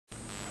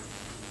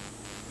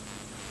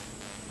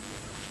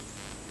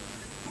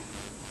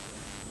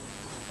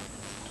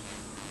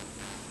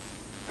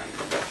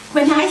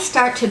When I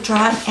start to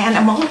draw an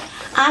animal,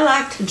 I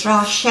like to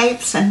draw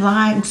shapes and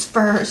lines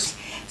first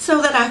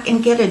so that I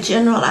can get a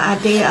general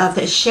idea of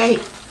the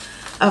shape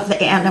of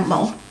the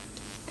animal.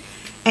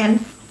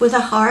 And with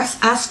a horse,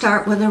 I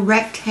start with a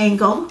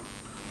rectangle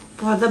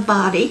for the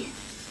body,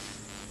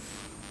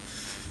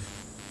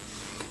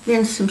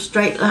 then some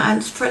straight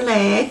lines for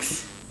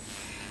legs,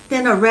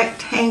 then a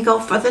rectangle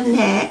for the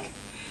neck,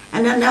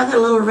 and another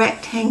little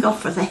rectangle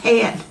for the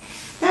head.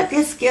 That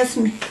just gives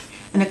me,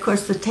 and of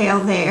course the tail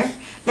there,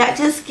 that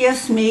just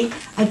gives me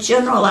a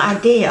general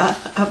idea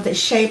of the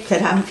shape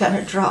that I'm going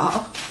to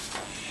draw.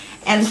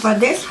 And for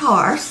this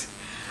horse,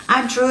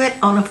 I drew it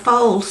on a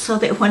fold so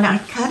that when I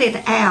cut it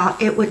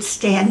out, it would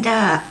stand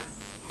up.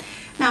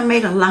 Now I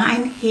made a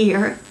line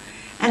here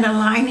and a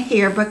line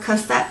here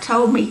because that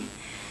told me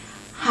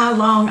how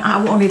long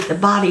I wanted the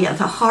body of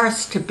the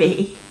horse to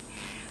be.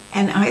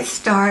 And I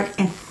start,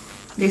 and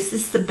this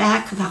is the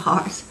back of the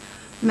horse,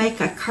 make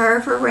a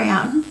curve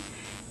around,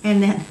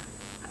 and then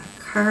a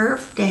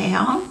curve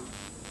down,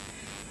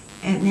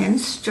 and then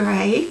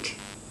straight,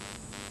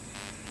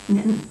 and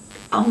then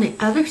on the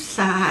other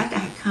side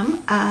I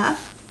come up,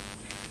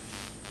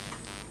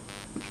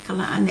 make a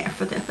line there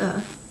for the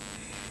hoof,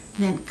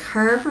 then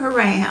curve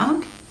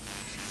around,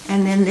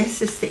 and then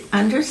this is the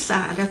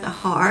underside of the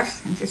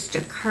horse, and just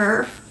a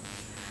curve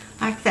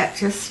like that,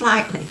 just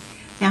slightly.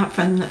 Now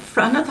from the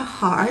front of the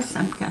horse,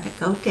 I'm going to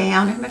go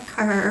down in a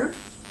curve,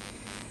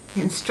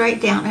 then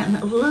straight down and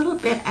a little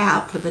bit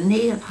out for the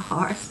knee of the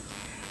horse,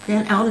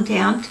 then on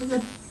down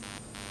to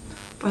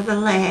for the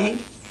leg,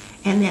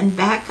 and then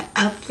back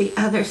up the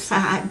other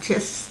side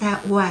just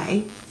that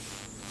way.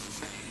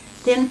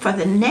 Then for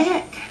the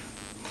neck,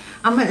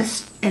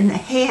 and the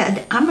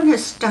head, I'm going to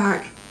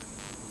start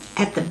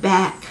at the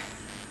back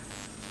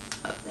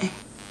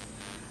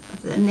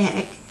of the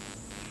neck,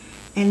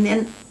 and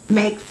then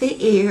make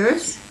the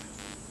ears,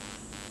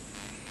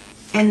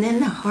 and then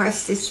the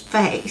horse's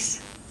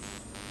face.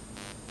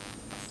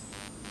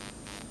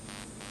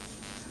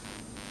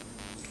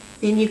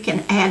 Then you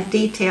can add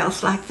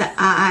details like the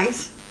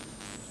eyes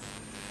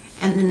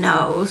and the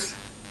nose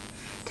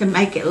to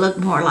make it look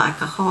more like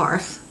a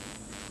horse.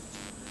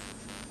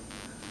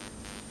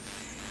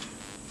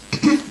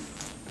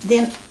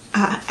 Then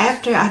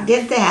after I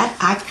did that,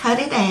 I cut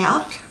it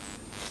out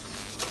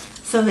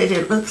so that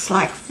it looks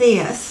like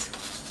this.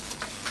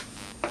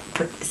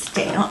 Put this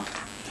down,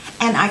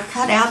 and I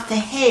cut out the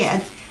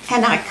head,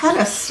 and I cut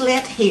a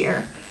slit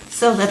here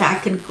so that I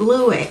could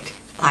glue it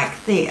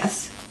like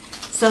this,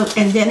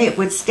 and then it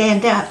would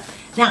stand up.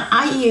 Now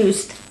I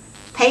used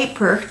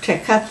paper to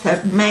cut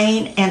the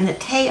mane and the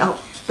tail,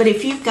 but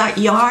if you've got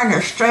yarn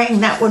or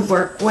string, that would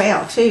work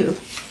well too.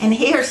 And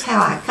here's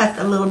how I cut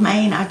the little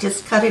mane. I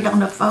just cut it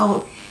on a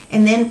fold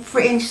and then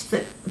fringed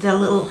the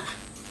little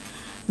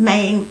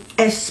mane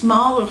as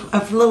small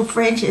of little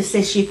fringes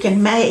as you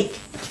can make.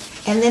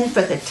 And then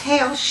for the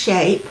tail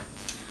shape,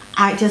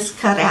 I just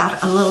cut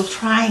out a little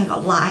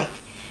triangle-like,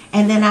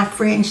 and then I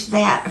fringed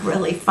that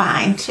really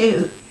fine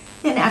too.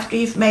 Then after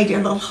you've made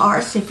your little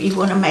horse, if you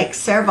want to make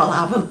several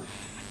of them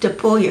to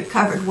pull your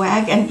covered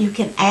wagon, you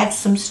can add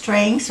some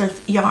strings or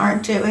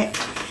yarn to it.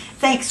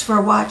 Thanks for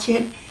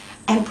watching,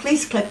 and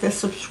please click the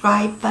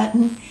subscribe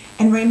button,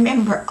 and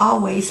remember,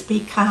 always be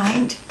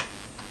kind.